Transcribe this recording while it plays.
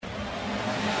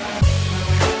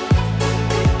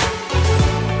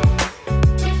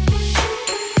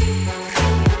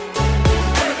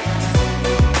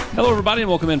everybody, and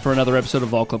welcome in for another episode of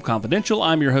Vol Club Confidential.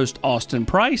 I'm your host, Austin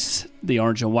Price. The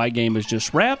orange and white game is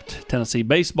just wrapped. Tennessee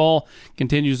baseball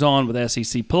continues on with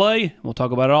SEC play. We'll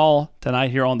talk about it all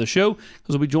tonight here on the show, because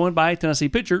we'll be joined by Tennessee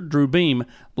pitcher Drew Beam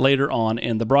later on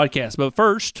in the broadcast. But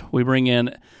first, we bring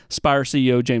in Spire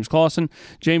CEO James Clausen.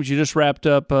 James, you just wrapped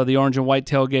up the orange and white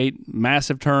tailgate.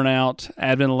 Massive turnout.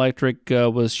 Advent Electric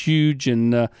was huge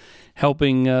and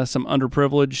helping some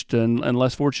underprivileged and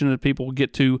less fortunate people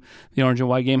get to the orange and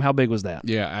white game. How big was that?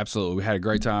 Yeah, absolutely. We had a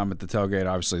great time at the tailgate.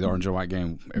 Obviously, the orange and white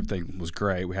game, everything was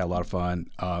great. We had a lot of fun.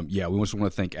 We just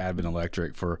want to thank Advent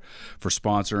Electric for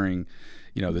sponsoring,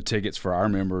 the tickets for our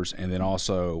members, and then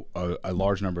also a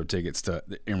large number of tickets to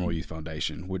the Emerald Youth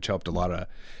Foundation, which helped a lot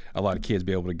of kids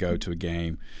be able to go to a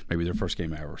game, maybe their first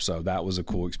game ever. So that was a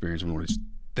cool experience. We want to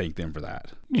thank them for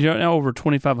that. Now over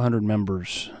 2,500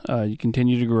 members. You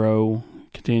continue to grow,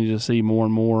 continue to see more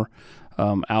and more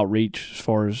outreach as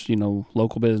far as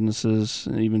local businesses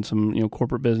and even some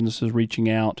corporate businesses reaching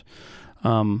out.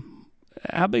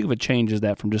 How big of a change is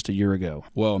that from just a year ago?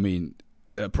 Well,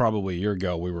 probably a year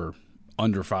ago we were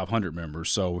under 500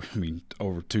 members, so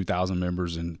over 2,000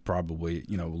 members in probably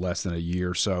less than a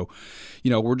year. So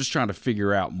we're just trying to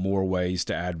figure out more ways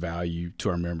to add value to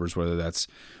our members, whether that's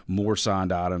more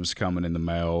signed items coming in the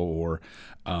mail or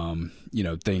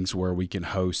things where we can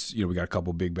host. We got a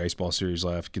couple big baseball series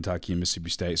left, Kentucky and Mississippi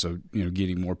State, so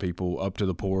getting more people up to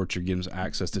the porch or getting them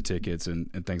access to tickets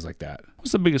and things like that.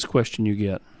 What's the biggest question you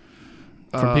get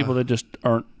from people that just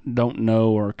don't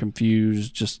know or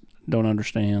confused, just don't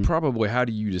understand? Probably, how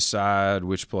do you decide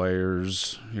which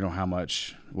players, how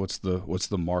much, what's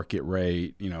the market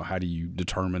rate, how do you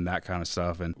determine that kind of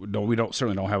stuff? And we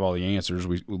certainly don't have all the answers.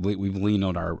 We've leaned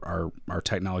on our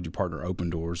technology partner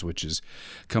Open Doors, which has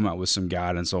come out with some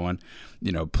guidance on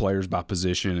players by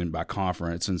position and by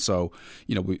conference, and so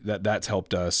that's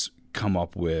helped us come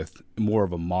up with more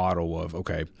of a model of,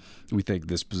 okay, we think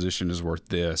this position is worth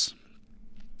this,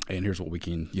 and here's what we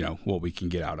can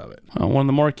get out of it. One of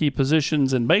the marquee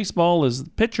positions in baseball is the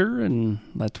pitcher, and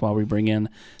that's why we bring in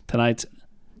tonight's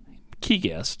key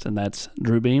guest, and that's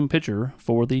Drew Beam, pitcher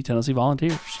for the Tennessee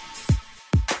Volunteers.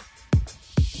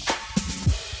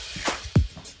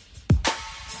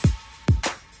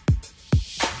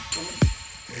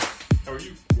 How are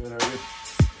you? Good, how are you?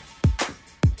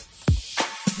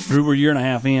 Drew, we're a year and a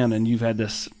half in, and you've had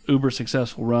this uber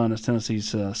successful run as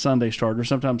Tennessee's Sunday starter,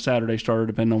 sometimes Saturday starter,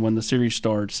 depending on when the series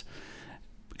starts.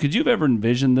 Could you have ever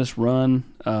envisioned this run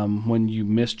when you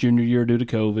missed junior year due to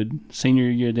COVID? Senior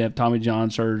year, you had to have Tommy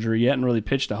John surgery. You hadn't really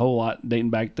pitched a whole lot dating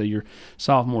back to your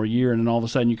sophomore year, and then all of a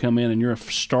sudden you come in and you're a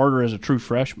starter as a true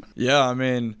freshman. Yeah,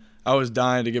 I was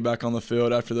dying to get back on the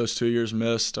field after those 2 years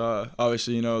missed.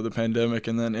 Obviously, the pandemic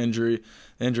and then injury.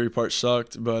 The injury part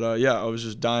sucked, but I was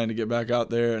just dying to get back out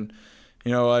there. And,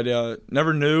 I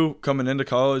never knew coming into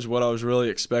college what I was really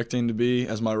expecting to be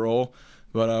as my role.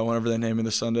 But whenever they named me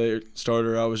the Sunday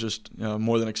starter, I was just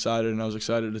more than excited, and I was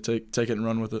excited to take it and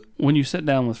run with it. When you sit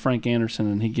down with Frank Anderson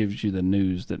and he gives you the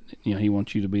news that he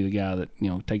wants you to be the guy that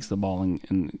takes the ball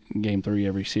in Game 3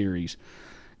 every series,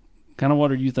 kind of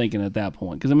what are you thinking at that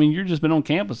point? Because you've just been on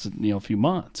campus a few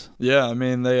months. Yeah,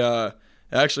 they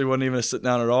actually wasn't even a sit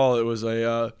down at all. It was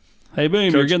a hey,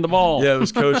 Beam, you're getting the ball. Yeah, it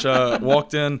was Coach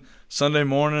walked in Sunday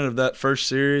morning of that first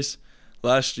series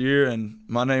last year, and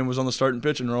my name was on the starting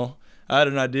pitching roll. I had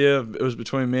an idea it was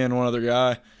between me and one other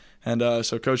guy, and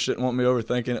so Coach didn't want me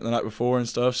overthinking it the night before and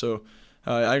stuff. So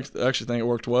I actually think it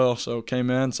worked well. So came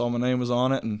in, saw my name was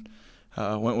on it, and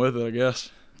went with it, I guess.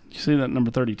 You see that number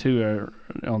 32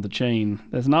 on the chain?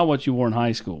 That's not what you wore in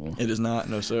high school. It is not,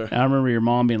 no sir. I remember your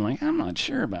mom being like, "I'm not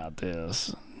sure about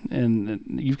this," and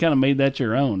you've kind of made that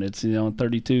your own. It's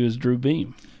 32 is Drew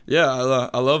Beam. Yeah,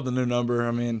 I love the new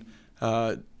number.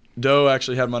 Doe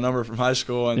actually had my number from high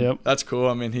school, and That's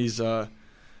cool. He's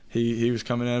he was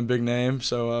coming in, big name,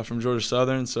 so from Georgia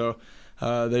Southern. So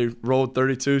they rolled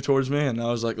 32 towards me, and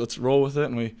I was like, let's roll with it.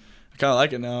 And I kind of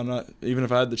like it now. Even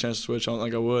if I had the chance to switch, I don't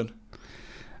think I would.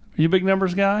 Are you a big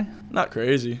numbers guy? Not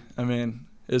crazy.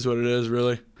 Is what it is,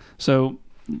 really. So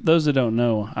those that don't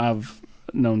know, I've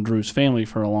known Drew's family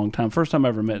for a long time. First time I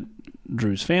ever met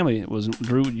Drew's family, it was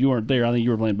Drew. You weren't there. I think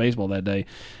you were playing baseball that day.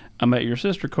 I met your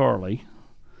sister Carly,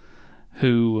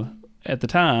 who at the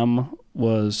time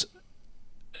was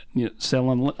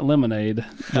selling lemonade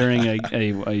during a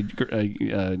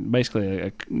basically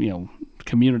a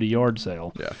community yard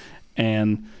sale. Yeah.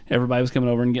 And everybody was coming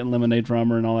over and getting lemonade from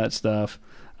her and all that stuff.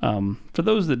 For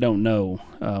those that don't know,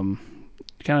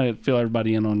 kind of fill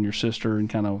everybody in on your sister and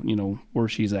kind of, where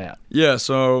she's at. Yeah,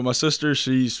 so my sister,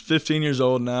 she's 15 years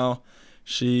old now.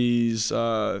 She's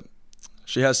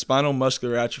she has spinal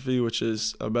muscular atrophy, which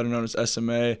is better known as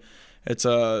SMA. It's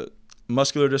a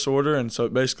muscular disorder, and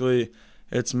so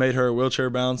it's made her wheelchair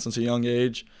bound since a young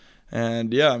age.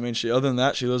 And yeah, I mean, other than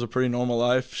that, she lives a pretty normal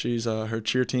life. She's her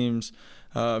cheer team's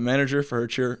manager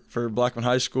for Blackman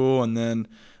High School, and then,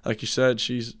 like you said,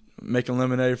 she's making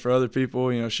lemonade for other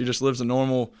people. She just lives a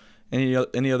normal any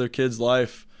other kid's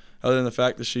life, other than the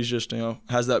fact that she's just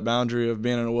has that boundary of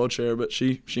being in a wheelchair. But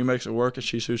she makes it work, and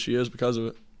she's who she is because of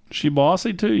it. She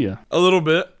bossy to you? A little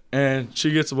bit. And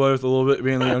she gets away with a little bit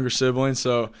being the younger sibling,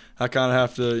 so I kind of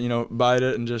have to, bite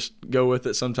it and just go with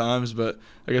it sometimes. But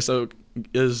I guess that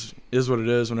is what it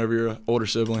is whenever you're an older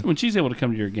sibling. When she's able to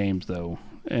come to your games, though,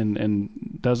 and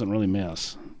doesn't really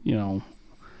miss,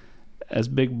 as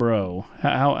big bro,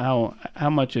 how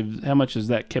much has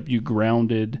that kept you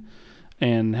grounded,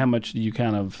 and how much do you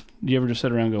ever just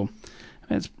sit around and go,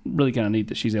 man, it's really kind of neat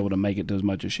that she's able to make it to as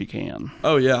much as she can?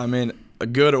 Oh yeah, I mean, a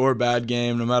good or bad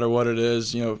game, no matter what it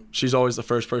is, she's always the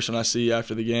first person I see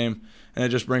after the game, and it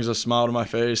just brings a smile to my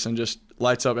face and just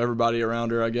lights up everybody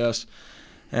around her, I guess.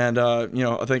 And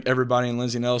I think everybody in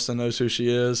Lindsey Nelson knows who she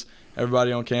is.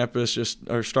 Everybody on campus just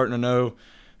are starting to know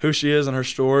who she is and her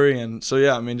story. And so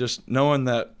yeah, I mean, just knowing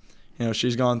that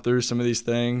she's gone through some of these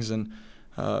things and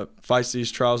fights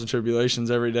these trials and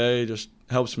tribulations every day just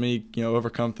helps me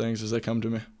overcome things as they come to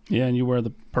me. Yeah, and you wear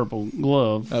the purple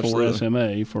glove Absolutely. for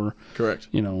SMA for correct.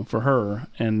 For her,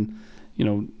 and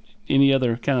any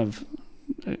other kind of,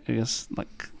 I guess,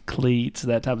 like cleats,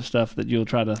 that type of stuff that you'll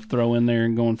try to throw in there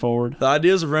and going forward. The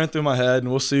ideas have ran through my head,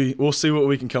 and we'll see what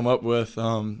we can come up with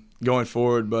going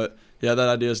forward. But yeah, that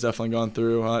idea has definitely gone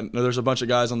through. There's a bunch of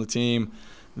guys on the team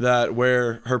that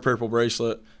wear her purple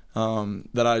bracelet. So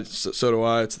do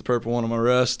I. It's the purple one on my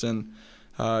wrist, and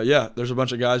yeah, there's a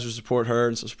bunch of guys who support her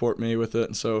and support me with it,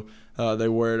 and so they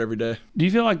wear it every day. Do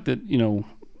you feel like that,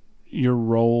 your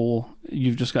role,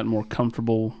 you've just gotten more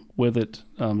comfortable with it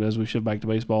as we shift back to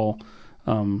baseball,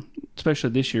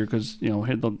 especially this year because,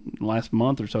 the last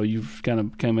month or so you've kind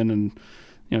of come in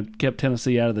and, kept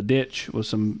Tennessee out of the ditch with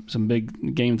some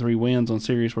big Game 3 wins on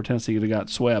series where Tennessee could have got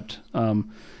swept.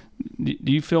 Do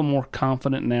you feel more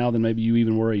confident now than maybe you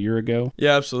even were a year ago?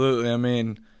 Yeah, absolutely. I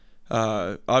mean,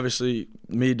 obviously,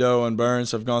 me, Doe, and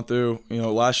Burns have gone through.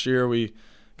 Last year we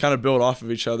kind of build off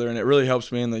of each other, and it really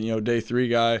helps me in the day 3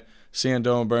 guy, seeing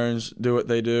Doe and Burns do what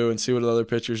they do and see what the other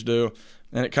pitchers do,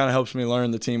 and it kind of helps me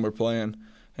learn the team we're playing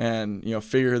and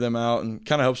figure them out, and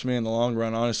kind of helps me in the long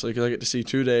run, honestly, because I get to see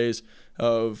 2 days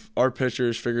of our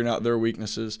pitchers figuring out their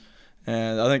weaknesses,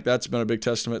 and I think that's been a big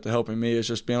testament to helping me is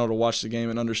just being able to watch the game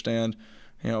and understand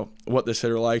what this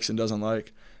hitter likes and doesn't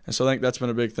like. And so I think that's been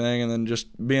a big thing. And then just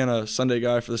being a Sunday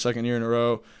guy for the second year in a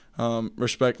row,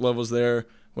 respect levels there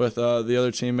with the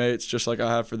other teammates, just like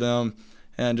I have for them.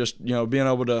 And just, being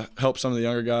able to help some of the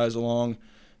younger guys along.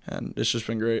 And it's just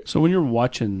been great. So when you're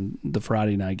watching the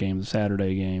Friday night game, the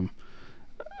Saturday game,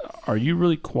 are you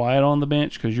really quiet on the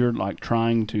bench because you're like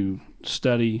trying to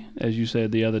study, as you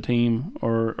said, the other team,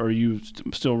 or are you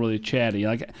still really chatty?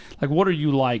 Like what are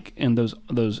you like in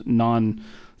those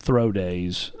non-throw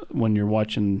days when you're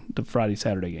watching the Friday,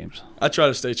 Saturday games? I try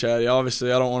to stay chatty.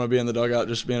 Obviously, I don't want to be in the dugout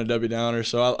just being a Debbie Downer,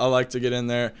 so I like to get in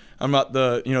there. I'm not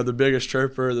the biggest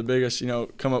chirper, the biggest,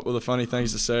 come up with the funny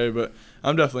things to say, but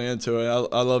I'm definitely into it.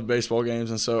 I love baseball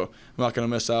games, and so I'm not going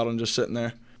to miss out on just sitting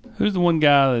there. Who's the one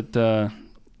guy that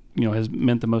has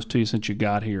meant the most to you since you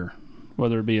got here?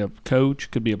 Whether it be a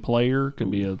coach, could be a player, could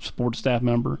be a sports staff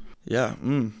member. Yeah. I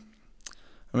mean,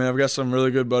 I've got some really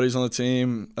good buddies on the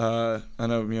team. I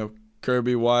know,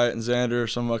 Kirby, Wyatt, and Xander are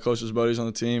some of my closest buddies on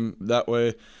the team that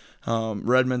way.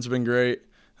 Redmond's been great.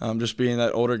 Just being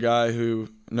that older guy who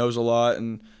knows a lot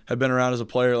and had been around as a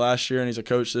player last year, and he's a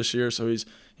coach this year, so he's,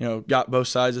 got both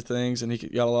sides of things, and he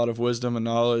got a lot of wisdom and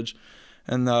knowledge.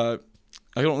 And I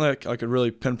don't think I could really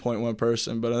pinpoint one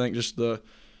person, but I think just the,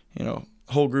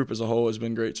 whole group as a whole has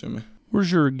been great to me.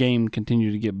 Where's your game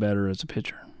continue to get better as a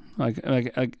pitcher?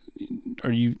 Do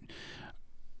you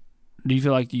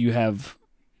feel like you have,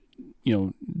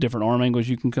 different arm angles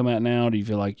you can come at now? Do you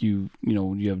feel like you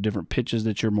have different pitches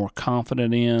that you're more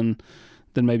confident in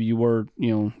than maybe you were,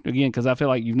 again, because I feel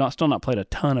like you've still not played a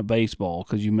ton of baseball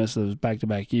because you missed those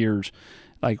back-to-back years,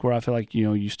 like where I feel like,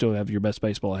 you still have your best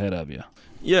baseball ahead of you.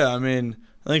 Yeah, I mean,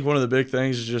 I think one of the big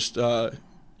things is just,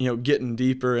 getting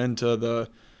deeper into the,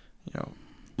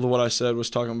 what I said was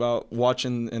talking about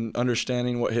watching and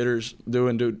understanding what hitters do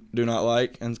and do not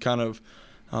like, and kind of,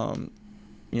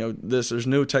 there's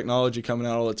new technology coming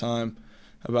out all the time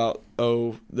about,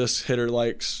 this hitter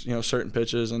likes, certain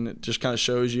pitches, and it just kind of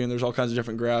shows you, and there's all kinds of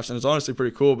different graphs, and it's honestly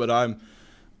pretty cool, but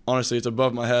honestly, it's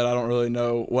above my head. I don't really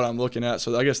know what I'm looking at,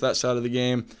 so I guess that side of the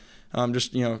game,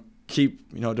 just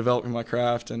keep developing my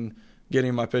craft and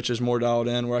getting my pitches more dialed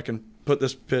in, where I can put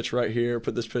this pitch right here,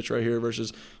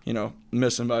 versus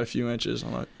missing by a few inches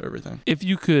on everything. If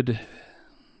you could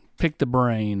pick the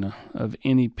brain of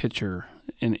any pitcher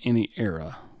in any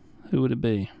era, who would it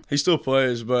be? He still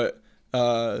plays, but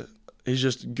he's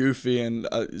just goofy, and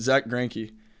Zach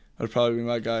Greinke would probably be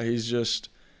my guy. He's just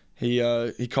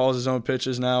he calls his own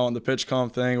pitches now on the pitch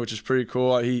comp thing, which is pretty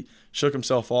cool. He shook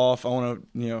himself off. I want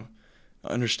to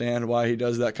understand why he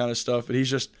does that kind of stuff, but he's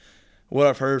just, what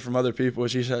I've heard from other people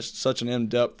is he has such an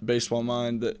in-depth baseball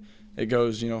mind that it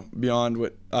goes beyond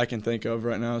what I can think of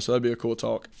right now. So that'd be a cool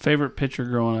talk. Favorite pitcher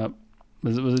growing up?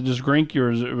 Was it just Greinke,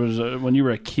 or was it when you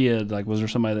were a kid? Like, was there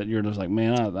somebody that you're just like,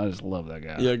 man, I just love that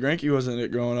guy? Yeah, Greinke wasn't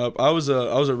it growing up. I was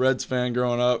a Reds fan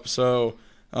growing up, so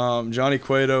Johnny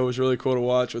Cueto was really cool to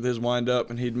watch with his windup,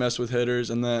 and he'd mess with hitters.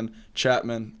 And then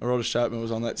Aroldis Chapman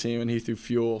was on that team, and he threw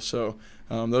fuel. So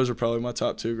those are probably my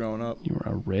top two growing up. You were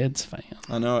a Reds fan.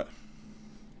 I know it.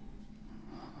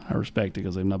 I respect it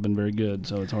because they've not been very good,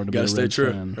 so it's hard to be a Reds fan. Gotta stay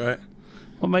true, fan. right?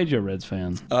 What made you a Reds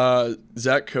fan?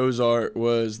 Zach Cozart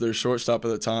was their shortstop at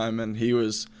the time, and he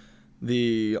was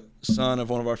the son of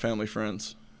one of our family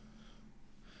friends.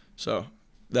 So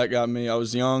that got me. I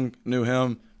was young, knew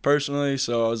him personally,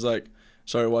 so I was like,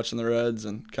 started watching the Reds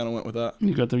and kind of went with that.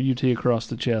 You got the UT across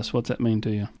the chest. What's that mean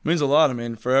to you? It means a lot. I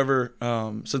mean, forever,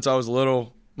 since I was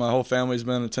little, my whole family's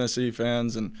been Tennessee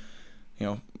fans, and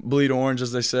bleed orange,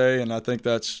 as they say, and I think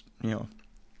that's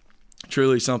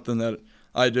truly something that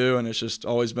I do, and it's just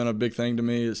always been a big thing to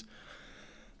me, is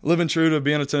living true to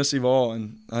being a Tennessee Vol,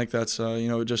 and I think that's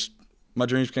just my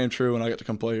dreams came true when I got to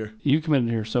come play here. You committed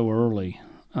here so early.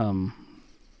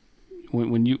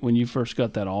 When you first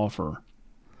got that offer,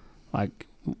 like,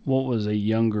 what was a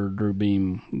younger Drew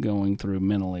Beam going through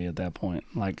mentally at that point?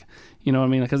 Like, you know what I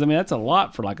mean? Because that's a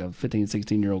lot for like a 15,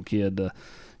 16-year-old kid to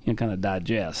kind of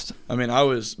digest. I mean, I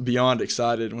was beyond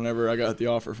excited whenever I got the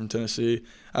offer from Tennessee.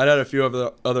 I'd had a few of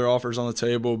the other offers on the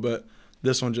table, but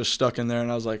this one just stuck in there,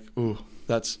 and I was like, ooh,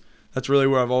 that's really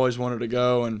where I've always wanted to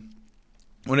go. And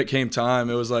when it came time,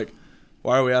 it was like,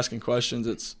 why are we asking questions?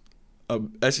 It's a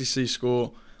SEC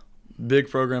school,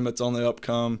 big program that's on the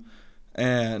upcome,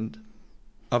 and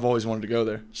I've always wanted to go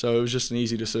there. So it was just an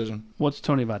easy decision. What's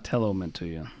Tony Vitello meant to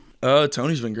you?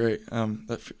 Tony's been great.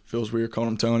 That feels weird calling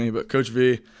him Tony, but Coach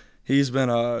V, he's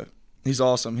been he's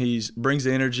awesome. He brings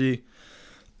the energy.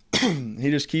 He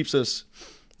just keeps us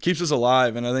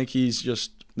alive, and I think he's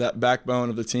just that backbone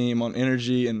of the team on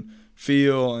energy and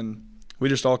feel, and we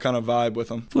just all kind of vibe with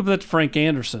him. Flip that to Frank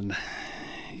Anderson.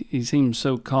 He seems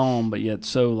so calm, but yet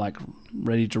so like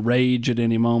ready to rage at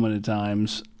any moment at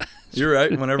times. You're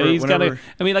right. Whenever he's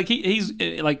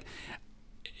like.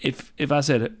 If I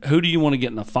said, who do you want to get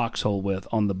in the foxhole with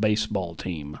on the baseball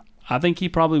team, I think he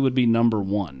probably would be number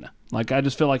one. Like, I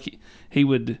just feel like he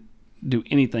would do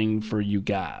anything for you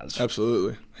guys.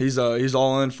 Absolutely. He's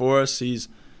all in for us. He's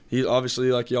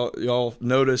obviously, like y'all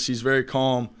notice, he's very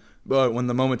calm, but when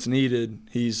the moment's needed,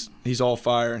 he's all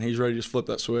fire, and he's ready to just flip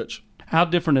that switch. How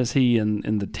different is he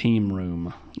in the team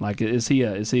room? Like, is he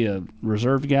a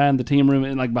reserve guy in the team room?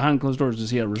 And like behind closed doors, is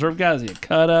he a reserve guy? Is he a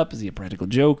cut up? Is he a practical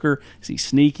joker? Is he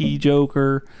sneaky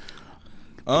joker?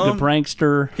 The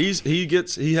prankster?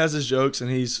 He has his jokes, and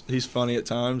he's funny at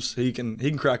times. He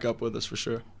can crack up with us for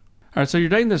sure. All right, so you're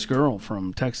dating this girl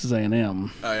from Texas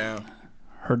A&M. I am.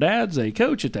 Her dad's a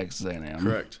coach at Texas A&M.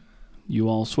 Correct. You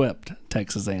all swept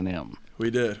Texas A&M. We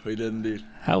did indeed.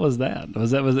 How was that?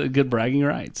 Was it good bragging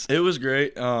rights? It was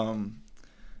great.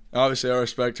 Obviously, I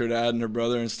respect her dad and her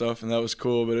brother and stuff, and that was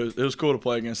cool. But it was cool to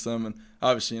play against them, and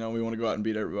obviously, we want to go out and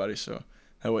beat everybody, so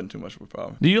that wasn't too much of a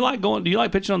problem. Do you like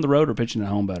pitching on the road or pitching at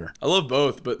home better? I love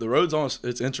both, but the road's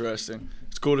it's interesting.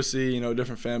 It's cool to see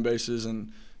different fan bases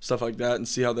and stuff like that, and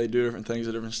see how they do different things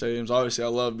at different stadiums. Obviously, I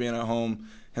love being at home,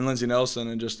 and Lindsey Nelson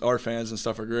and just our fans and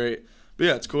stuff are great. But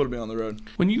yeah, it's cool to be on the road.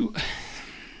 When you,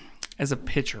 as a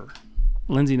pitcher,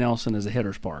 Lindsey Nelson is a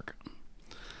hitter's park.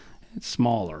 It's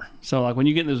smaller. So like when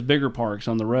you get in those bigger parks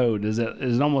on the road, is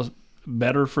it almost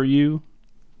better for you?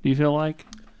 Do you feel like?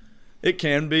 It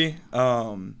can be.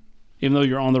 Even though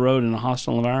you're on the road in a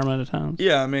hostile environment at times?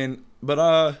 Yeah,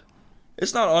 but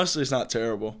it's not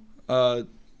terrible.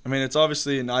 It's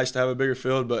obviously nice to have a bigger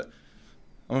field, but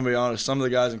I'm going to be honest, some of the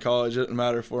guys in college, it doesn't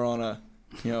matter if we're on a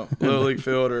little league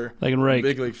field or they can rake.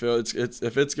 Big league field. It's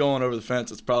if it's going over the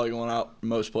fence, it's probably going out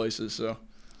most places. So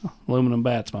aluminum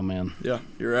bats, my man. Yeah,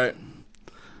 you're right.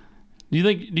 Do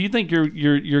you think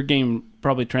your game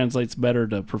probably translates better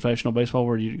to professional baseball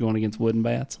where you're going against wooden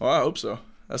bats? Well, I hope so.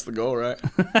 That's the goal, right?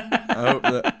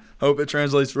 I hope it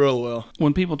translates real well.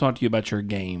 When people talk to you about your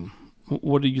game,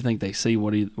 What do you think they see?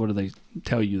 What do they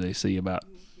tell you they see about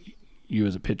you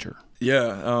as a pitcher?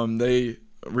 Yeah, they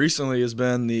recently has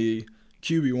been the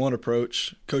QB1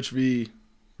 approach. Coach V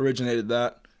originated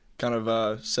that. Kind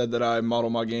of said that I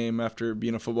model my game after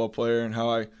being a football player and how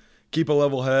I keep a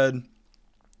level head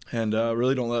and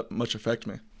really don't let much affect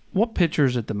me. What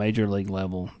pitchers at the major league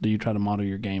level do you try to model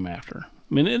your game after?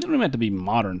 I mean, it doesn't even have to be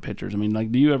modern pitchers. I mean,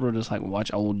 like, do you ever just like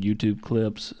watch old YouTube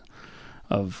clips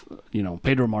of,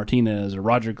 Pedro Martinez or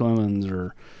Roger Clemens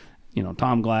or,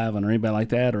 Tom Glavine or anybody like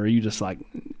that? Or are you just like,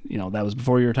 that was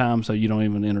before your time, so you don't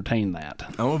even entertain that?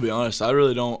 I'm going to be honest. I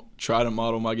really don't try to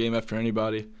model my game after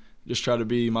anybody. Just try to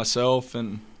be myself,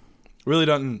 and really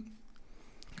doesn't,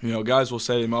 guys will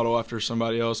say they model after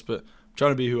somebody else, but I'm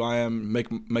trying to be who I am,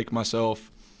 make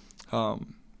myself, I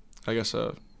guess,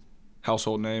 a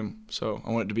household name. So I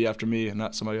want it to be after me and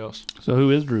not somebody else. So who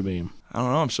is Drew Beam? I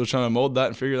don't know. I'm still trying to mold that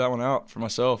and figure that one out for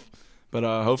myself. But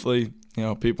hopefully,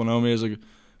 people know me as a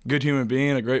good human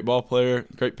being, a great ball player,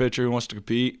 great pitcher who wants to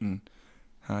compete, and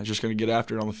just going to get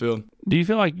after it on the field. Do you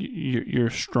feel like you're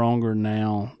stronger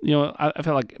now? I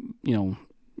feel like,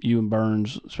 you and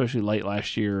Burns, especially late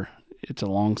last year, it's a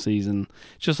long season.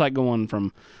 It's just like going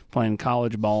from playing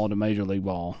college ball to major league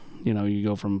ball. You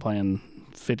go from playing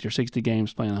 50 or 60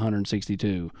 games playing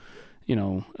 162.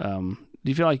 Do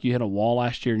you feel like you hit a wall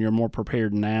last year and you're more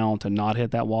prepared now to not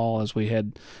hit that wall as we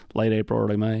head late April,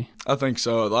 early May? I think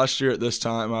so. Last year at this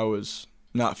time, I was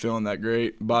not feeling that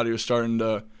great. Body was starting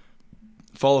to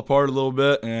fall apart a little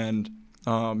bit, and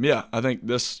I think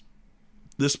this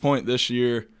point this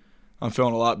year, I'm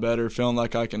feeling a lot better, feeling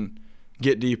like I can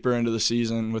get deeper into the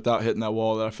season without hitting that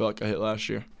wall that I felt like I hit last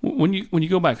year. When you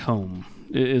go back home,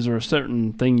 is there a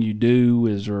certain thing you do?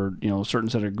 Is there a certain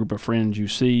set of group of friends you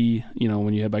see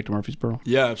when you head back to Murfreesboro?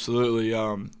 Yeah, absolutely.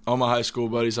 All my high school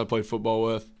buddies I played football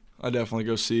with, I definitely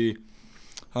go see,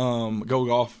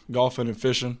 go golfing and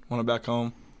fishing when I'm back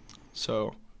home.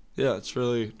 So yeah, it's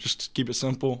really just keep it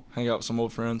simple, hang out with some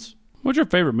old friends. What's your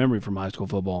favorite memory from high school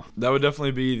football? That would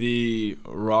definitely be the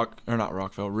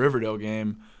Riverdale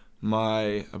game.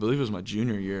 I believe it was my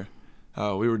junior year.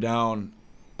 We were down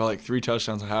by like 3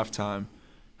 touchdowns at halftime,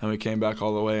 and we came back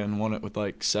all the way and won it with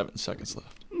like 7 seconds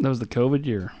left. That was the COVID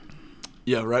year.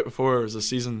 Yeah, right before it was the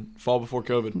season, fall before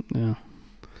COVID. Yeah.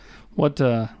 What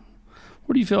do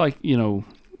you feel like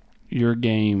your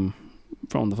game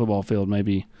from the football field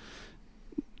maybe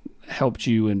helped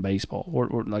you in baseball, or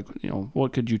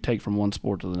what could you take from one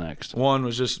sport to the next? One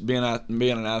was just being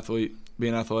an athlete,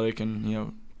 being athletic,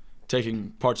 and taking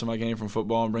parts of my game from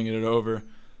football and bringing it over.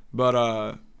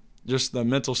 But just the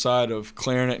mental side of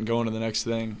clearing it and going to the next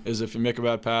thing is if you make a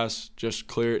bad pass, just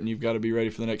clear it, and you've got to be ready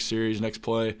for the next series, next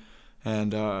play,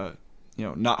 and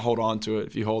not hold on to it.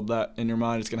 If you hold that in your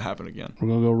mind, it's going to happen again. We're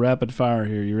going to go rapid fire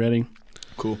here. You ready?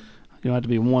 Cool. You don't have to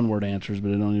be one-word answers,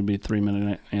 but it don't need to be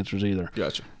 3-minute answers either.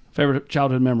 Gotcha. Favorite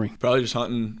childhood memory? Probably just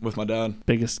hunting with my dad.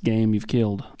 Biggest game you've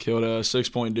killed? Killed a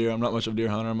 6-point deer. I'm not much of a deer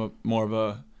hunter. I'm more of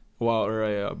a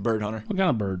bird hunter. What kind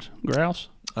of birds? Grouse?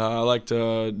 I like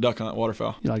to duck hunt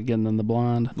waterfowl. You like getting in the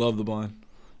blind? Love the blind.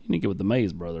 You need to get with the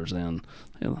Mays brothers then.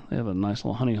 They have a nice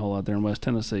little honey hole out there in West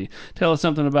Tennessee. Tell us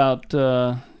something about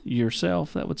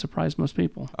yourself that would surprise most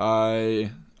people.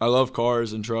 I love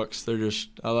cars and trucks.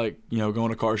 I like, going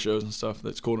to car shows and stuff.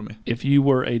 That's cool to me. If you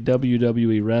were a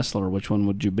WWE wrestler, which one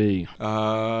would you be?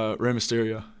 Rey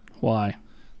Mysterio. Why?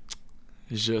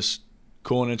 He's just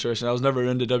cool and interesting. I was never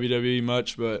into WWE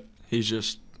much, but he's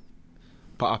just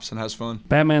pops and has fun.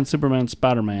 Batman, Superman,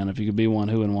 Spider-Man, if you could be one,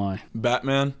 who and why?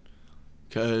 Batman,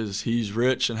 because he's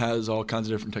rich and has all kinds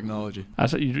of different technology. I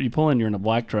said you pull in, you're in a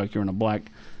black truck, you're in a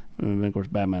black, and of course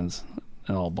Batman's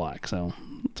all black, so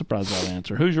surprised by the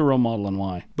answer. Who's your role model and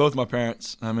why? Both my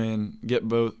parents. I mean,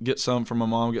 get some from my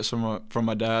mom, get some from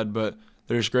my dad, but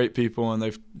they're just great people, and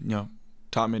they've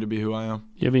taught me to be who I am.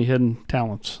 You have any hidden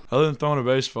talents? Other than throwing a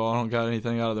baseball, I don't got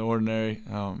anything out of the ordinary.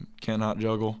 Cannot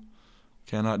juggle,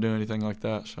 cannot do anything like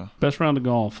that. So best round of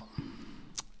golf?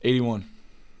 81.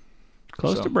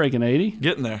 Close to breaking 80.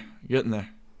 Getting there, getting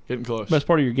close. Best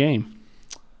part of your game?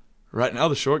 Right now,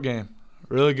 the short game.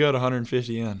 Really good,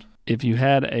 150 in. If you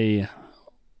had a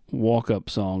walk-up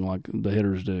song like the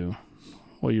hitters do,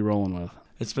 what are you rolling with?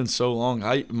 It's been so long.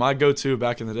 My go-to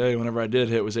back in the day, whenever I did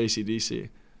hit, was AC/DC,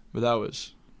 but that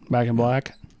was Back in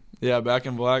Black. Yeah, Back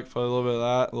in Black. Play a little bit of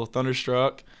that, a little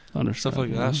Thunderstruck, stuff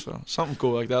like that. So something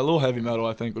cool like that. A little heavy metal,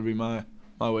 I think, would be my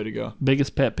way to go.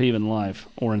 Biggest pet peeve in life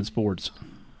or in sports?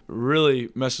 Really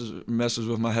messes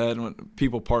with my head when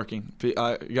people parking. You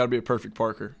got to be a perfect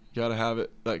parker. You got to have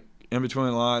it like in between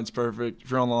the lines, perfect.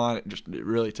 If you're on the line, it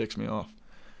really ticks me off.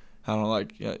 I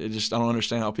don't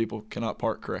understand how people cannot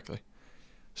park correctly.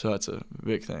 So that's a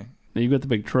big thing. Now, you've got the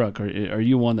big truck. Are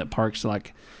you one that parks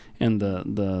like in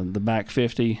the back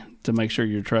 50 to make sure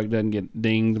your truck doesn't get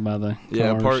dinged by the cars?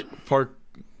 Yeah, park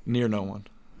near no one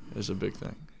is a big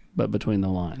thing. But between the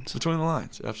lines. Between the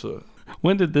lines, absolutely.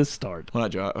 When did this start? When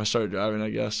I started driving, I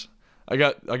guess. I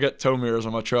got tow mirrors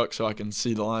on my truck so I can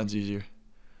see the lines easier.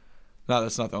 No,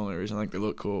 that's not the only reason. I think they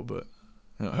look cool, but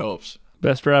it helps.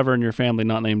 Best driver in your family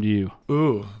not named you?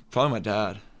 Ooh, probably my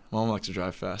dad. Mom likes to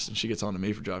drive fast, and she gets on to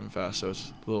me for driving fast, so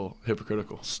it's a little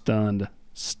hypocritical. Stunned,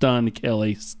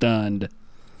 Kelly, stunned.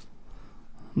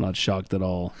 I'm not shocked at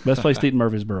all. Best place to eat in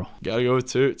Murfreesboro? Got to go with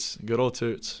Toots. Good old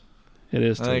Toots. It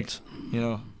is I Toots.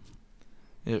 think,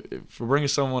 if we're bringing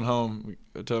someone home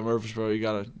to Murfreesboro, you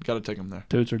gotta take them there.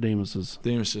 Toots or Demos's?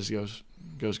 Demos's goes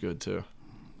good too.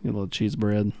 Get a little cheese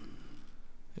bread,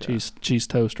 Yeah. cheese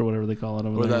toast or whatever they call it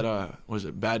over Or there. that was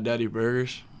it Bad Daddy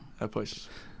Burgers? That place.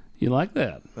 You like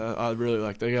that? I really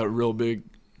like. They got a real big,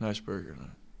 nice burger.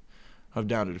 I've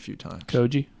downed it a few times.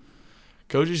 Koji?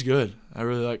 Koji's good. I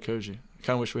really like Koji. I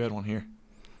kind of wish we had one here.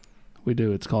 We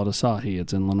do. It's called Asahi.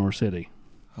 It's in Lenore City.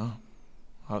 Oh,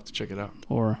 I'll have to check it out.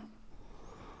 Or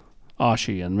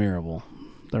Ashi and Mirabel.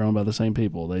 They're owned by the same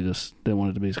people. They just didn't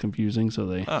want it to be as confusing, so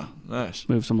they Oh, nice.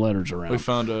 moved some letters around. We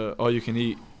found a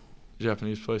all-you-can-eat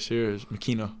Japanese place here is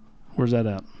Makino. Where's that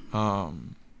at?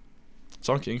 It's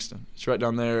on Kingston. It's right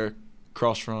down there,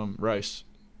 across from Rice,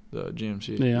 the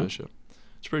GMC Yeah. dealership.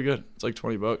 It's pretty good. It's like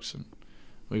 $20, and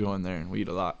we go in there and we eat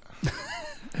a lot.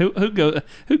 Who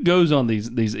goes on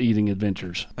these eating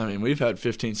adventures? I mean, we've had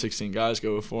 15, 16 guys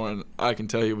go before, and I can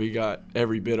tell you we got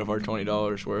every bit of our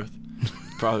 $20 worth.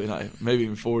 Probably not, maybe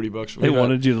even $40. They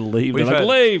wanted you to leave. They're we've like, had-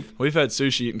 leave. We've had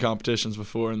sushi eating competitions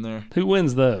before in there. Who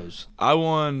wins those? I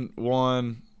won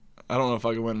one. I don't know if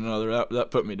I could win another.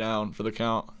 That put me down for the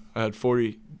count. I had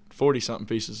 40-something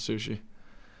pieces of sushi.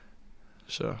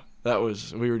 So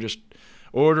we were just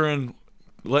ordering,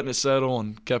 letting it settle,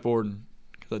 and kept ordering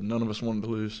because none of us wanted to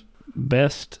lose.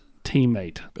 Best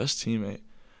teammate. Best teammate,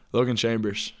 Logan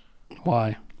Chambers.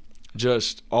 Why?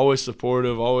 Just always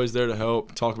supportive, always there to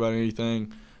help, talk about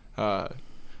anything. No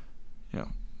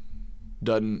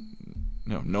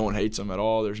one hates him at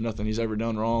all. There's nothing he's ever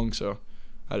done wrong, so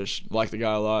I just like the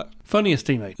guy a lot. Funniest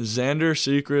teammate. Xander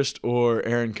Sechrist or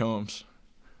Aaron Combs.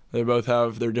 They both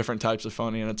have their different types of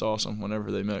funny, and it's awesome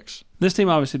whenever they mix. This team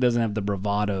obviously doesn't have the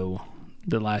bravado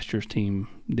that last year's team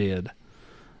did.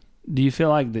 Do you feel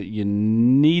like that you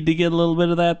need to get a little bit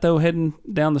of that though heading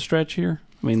down the stretch here?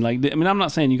 I mean, I'm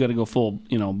not saying you got to go full,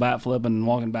 bat flipping and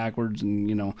walking backwards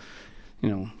and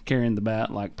carrying the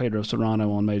bat like Pedro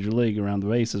Serrano on Major League around the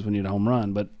bases when you hit a home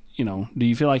run. But do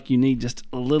you feel like you need just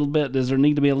a little bit? Does there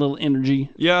need to be a little energy?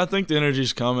 Yeah, I think the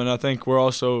energy's coming. I think we're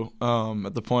also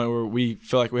at the point where we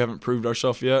feel like we haven't proved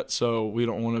ourselves yet, so we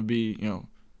don't want to be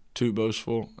too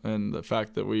boastful and the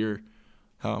fact that we are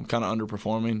kind of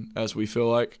underperforming as we feel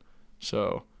like.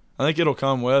 So I think it'll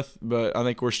come but I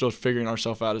think we're still figuring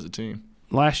ourselves out as a team.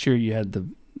 Last year you had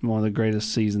one of the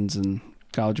greatest seasons in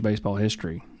college baseball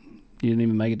history. You didn't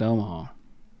even make it to Omaha.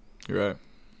 You're right.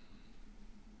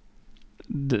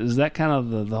 Is that kind of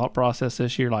the thought process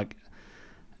this year? Like,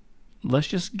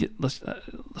 let's get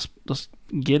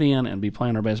in and be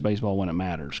playing our best baseball when it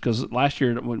matters. Because last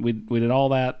year we did all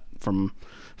that from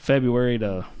February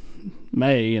to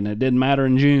May, and it didn't matter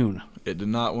in June. It did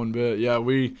not one bit. Yeah,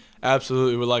 we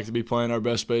absolutely would like to be playing our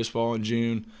best baseball in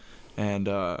June, and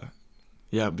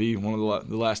be one of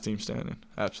the last team standing.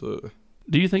 Absolutely.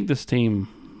 Do you think this team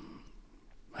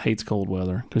hates cold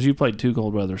weather? Because you played 2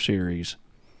 cold weather series.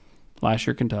 Last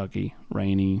year, Kentucky,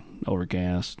 rainy,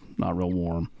 overcast, not real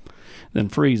warm. Then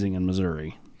freezing in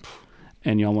Missouri.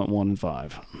 And y'all went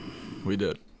 1-5. We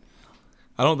did.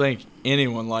 I don't think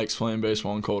anyone likes playing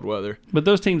baseball in cold weather. But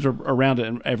those teams are around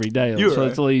it every day, You're so right.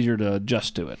 it's a little easier to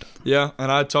adjust to it. Yeah,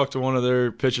 and I talked to one of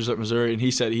their pitchers at Missouri, and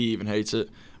he said he even hates it.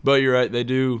 But you're right, they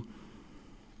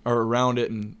are around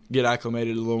it and get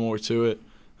acclimated a little more to it.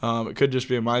 It could just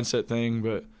be a mindset thing,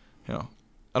 but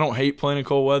I don't hate playing in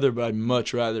cold weather, but I'd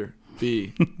much rather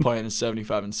be playing in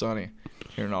 75 and sunny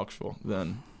here in Knoxville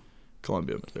than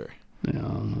Columbia, Missouri. Yeah,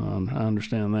 I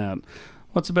understand that.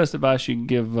 What's the best advice you can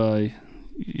give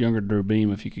younger Drew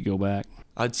Beam if you could go back?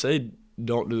 I'd say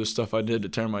don't do the stuff I did to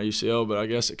tear my UCL, but I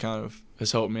guess it kind of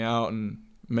has helped me out and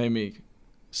made me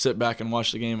sit back and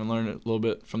watch the game and learn it a little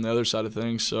bit from the other side of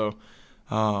things. So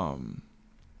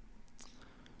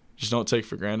just don't take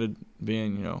for granted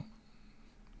being,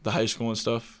 the high school and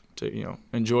stuff.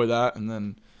 Enjoy that, and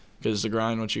then because it's a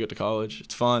grind once you get to college.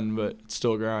 It's fun, but it's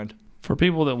still a grind. For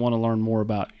people that want to learn more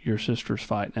about your sister's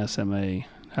fight in SMA,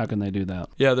 how can they do that?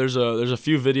 Yeah, there's a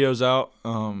few videos out.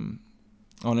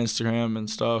 on Instagram and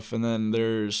stuff. And then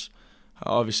there's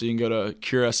obviously you can go to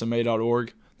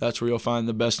curesma.org. That's where you'll find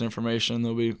the best information.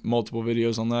 There'll be multiple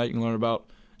videos on that. You can learn about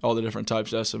all the different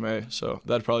types of SMA. So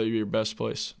that'd probably be your best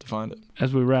place to find it.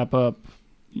 As we wrap up,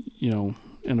 in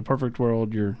a perfect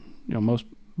world, most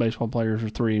baseball players are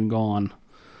 3 and gone.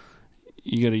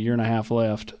 You got a year and a half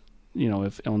left,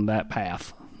 if on that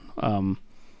path.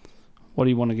 What do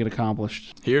you want to get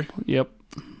accomplished? Here? Yep.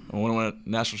 I want to win a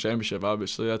national championship,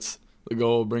 obviously. That's the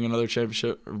goal, bring another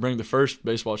championship, or bring the first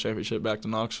baseball championship back to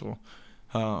Knoxville.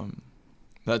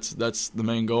 That's the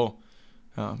main goal.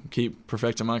 Keep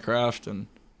perfecting my craft and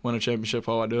win a championship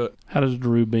while I do it. How does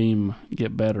Drew Beam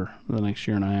get better the next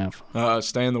year and a half?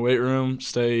 Stay in the weight room,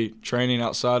 stay training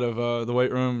outside of the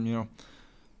weight room,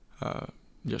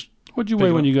 just. What'd you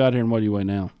weigh when you got here, and what do you weigh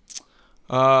now?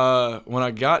 When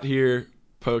I got here,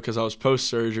 because I was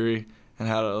post-surgery and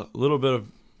had a little bit of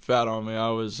fat on me, I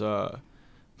was about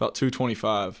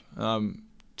 225. I'm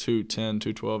 210,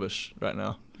 212-ish right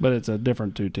now. But it's a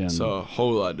different 210. So a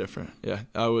whole lot different, yeah.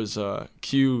 I was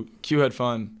Q had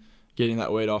fun getting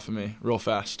that weight off of me real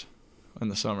fast in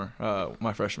the summer,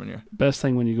 my freshman year. Best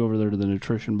thing when you go over there to the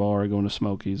nutrition bar or going to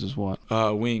Smokies is what?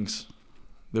 Wings.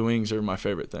 The wings are my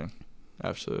favorite thing,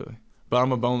 absolutely. But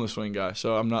I'm a boneless wing guy,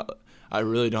 so I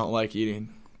really don't like eating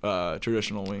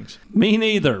traditional wings. Me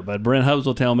neither, but Brent Hubbs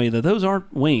will tell me that those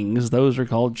aren't wings. Those are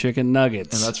called chicken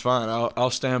nuggets. And that's fine.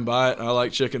 I'll stand by it. I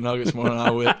like chicken nuggets more than I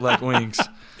like wings.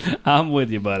 I'm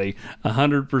with you, buddy.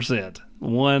 100%.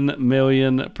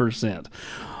 1,000,000%.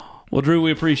 Well, Drew,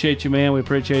 we appreciate you, man. We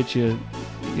appreciate you,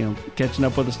 catching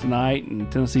up with us tonight.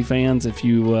 And Tennessee fans, if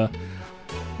you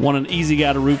want an easy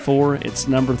guy to root for, it's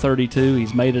number 32.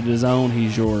 He's made it his own.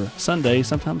 He's your Sunday,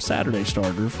 sometimes Saturday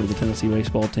starter for the Tennessee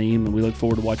baseball team, and we look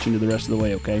forward to watching you the rest of the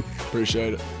way, okay?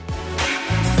 Appreciate it.